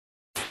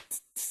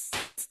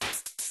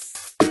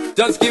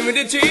Just give me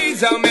the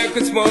cheese, I'll make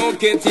it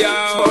smoke it, yo.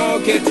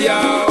 Smoke it,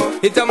 yo.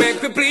 It'll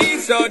make me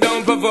please, so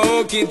don't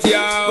provoke it,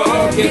 yo.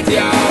 Smoke it,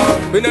 yo.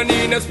 We don't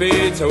need no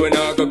speed, so we're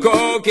not gonna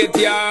coke it,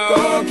 yo.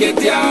 Coke it,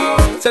 yo.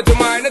 So to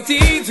minor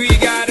teens, we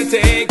gotta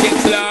take it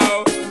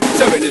slow.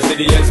 So when the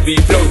city SB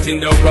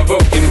floating, don't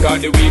provoking,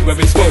 cause the weed where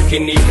we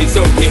smoking, need be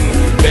soaking.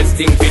 Best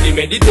thing for the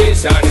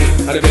meditation,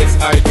 and the best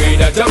high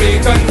grade of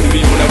Jamaican. We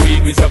wanna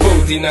weed we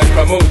supporting and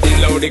promoting,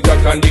 loud the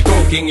crack and the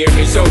coking, hear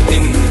me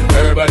shouting.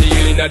 Herbal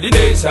healing of the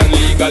nation,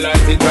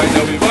 legalize it right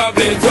now, we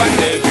wobbling one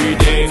every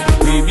day.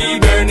 We be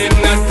burning,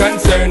 not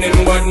concerning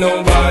what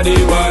nobody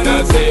wanna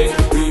say.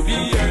 We be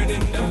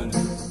earning that.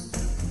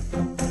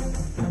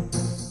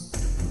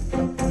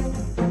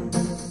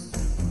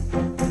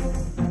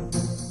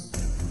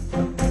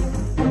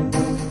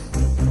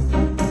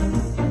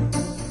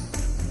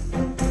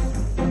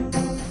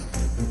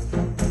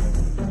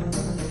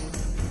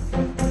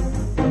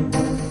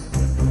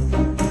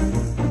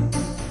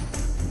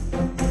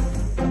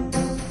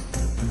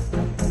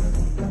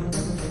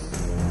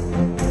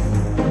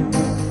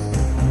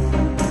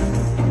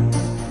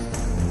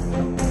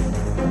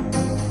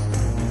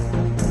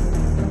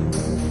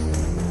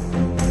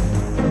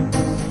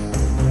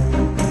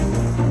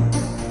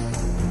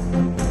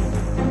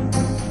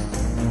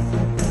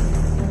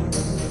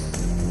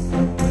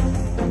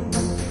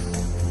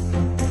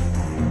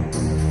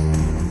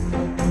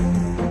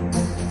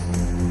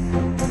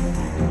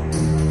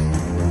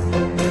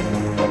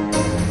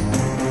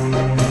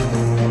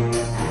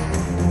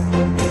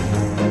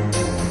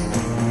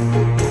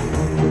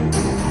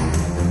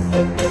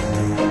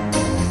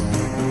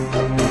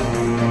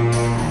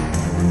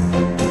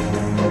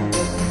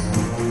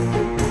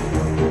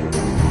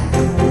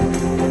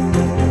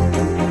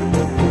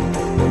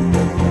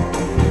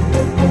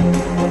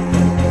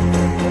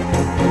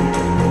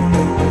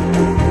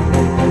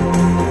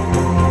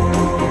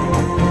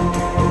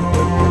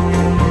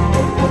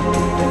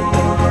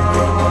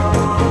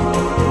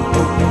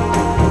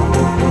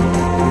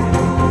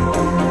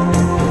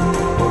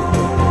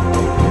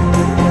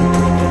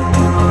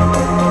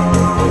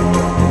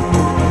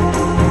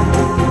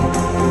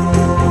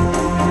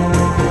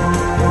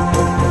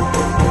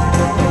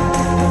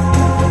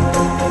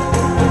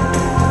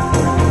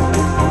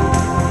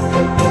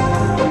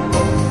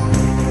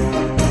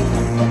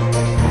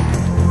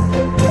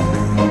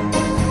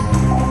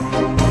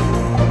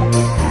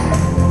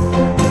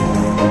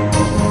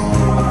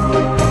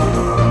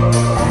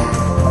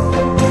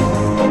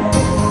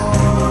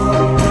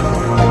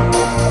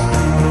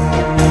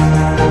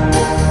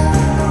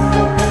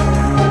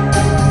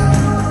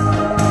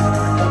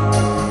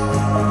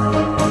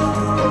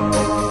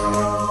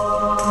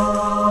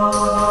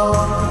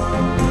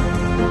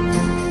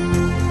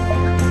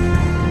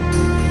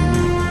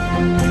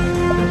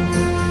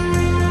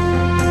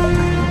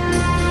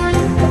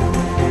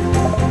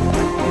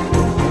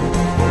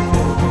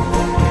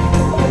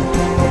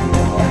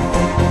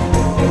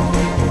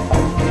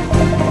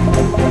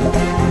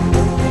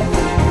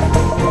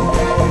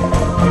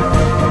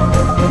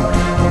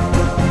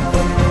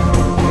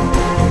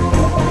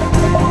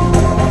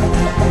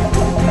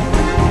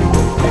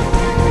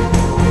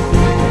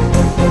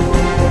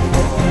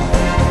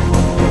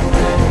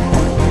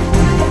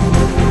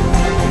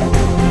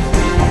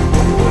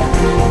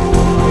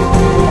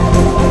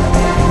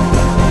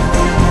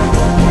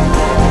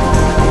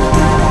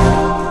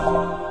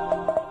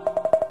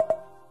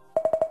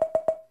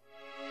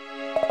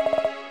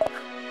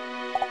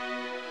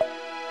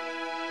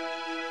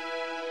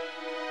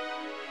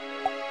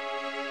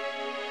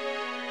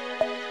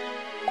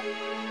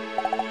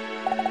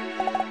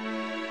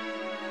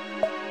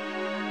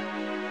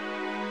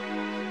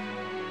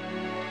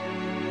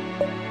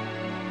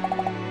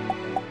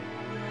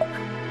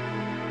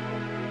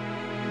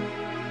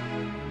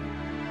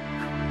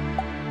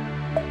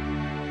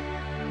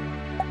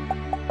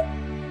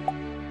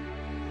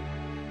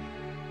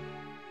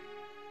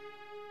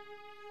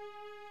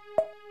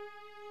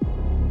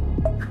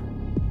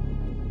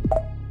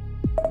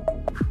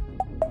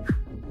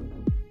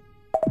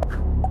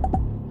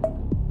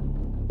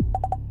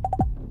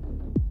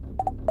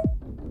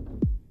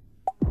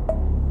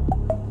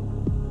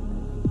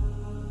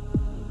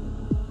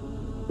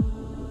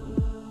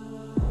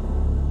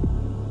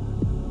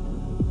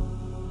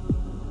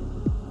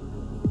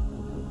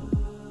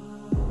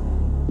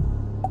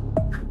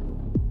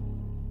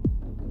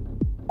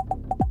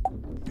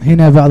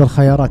 هنا بعض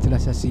الخيارات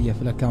الأساسية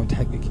في الأكاونت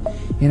حقك.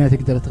 هنا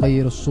تقدر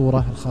تغير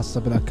الصورة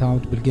الخاصة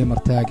بالأكاونت بالجيمر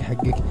تاج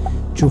حقك،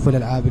 تشوف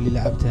الألعاب اللي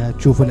لعبتها،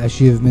 تشوف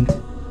الأشيفمنت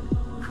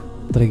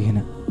طريق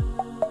هنا.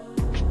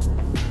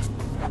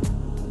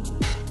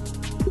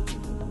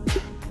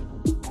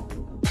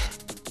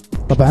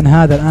 طبعا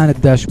هذا الآن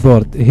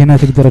الداشبورد. هنا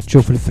تقدر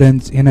تشوف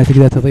الفريندز، هنا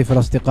تقدر تضيف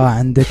الأصدقاء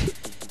عندك.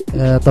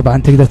 طبعا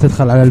تقدر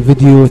تدخل على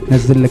الفيديو،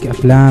 تنزل لك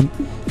أفلام،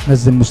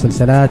 تنزل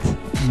مسلسلات،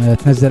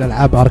 تنزل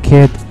ألعاب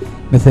أركيد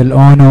مثل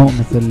اونو،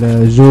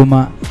 مثل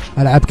زوما،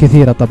 العاب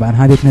كثيره. طبعا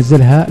هذه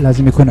تنزلها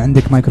لازم يكون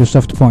عندك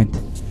مايكروسوفت بوينت.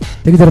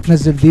 تقدر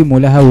تنزل ديمو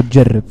لها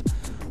وتجرب.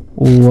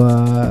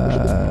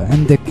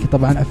 وعندك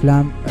طبعا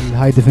افلام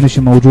الهاي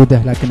ديفينيشن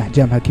موجودة لكن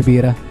احجامها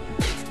كبيرة.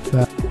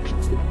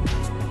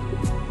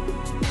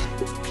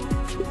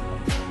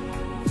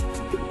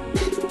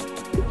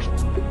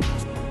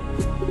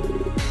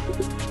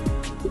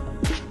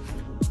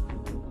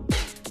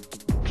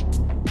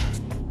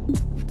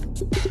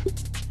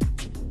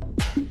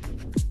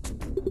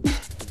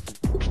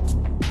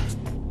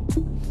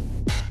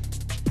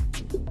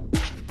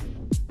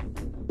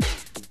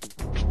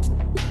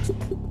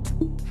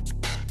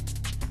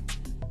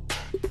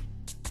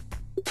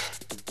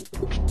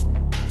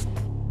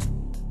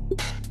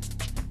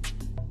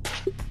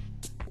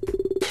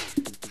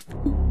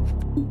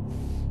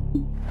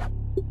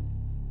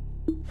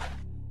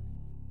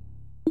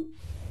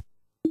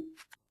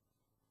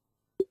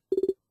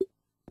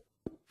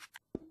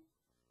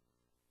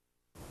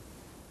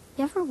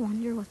 You ever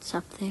wonder what's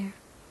up there?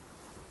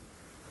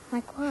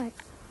 Like what?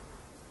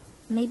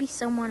 Maybe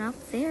someone up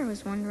there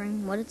was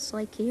wondering what it's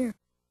like here.